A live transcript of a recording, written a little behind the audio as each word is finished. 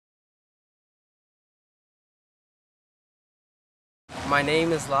My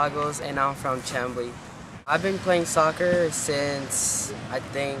name is Lagos and I'm from Chambly. I've been playing soccer since I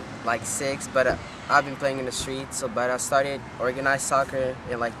think like 6, but I've been playing in the streets. But I started organized soccer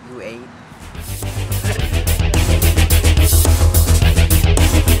in like U8.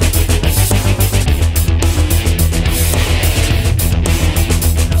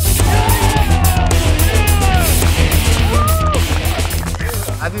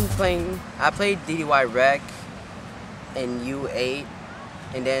 I played DDY Rec in U8,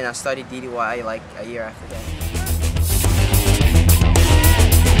 and then I started DDY like a year after that.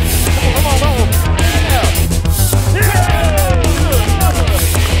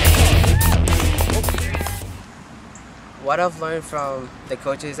 What I've learned from the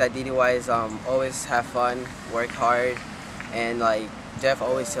coaches at DDY is always have fun, work hard, and like Jeff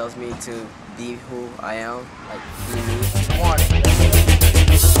always tells me to be who I am, like be me.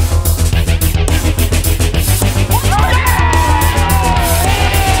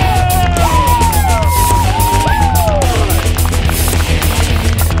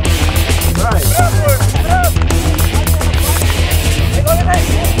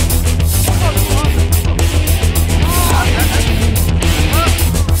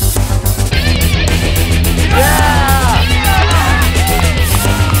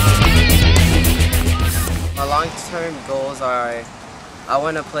 Long-term goals are I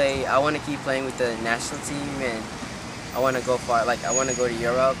want to keep playing with the national team, and I want to go far, like I want to go to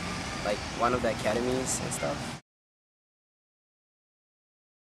Europe, like one of the academies and stuff.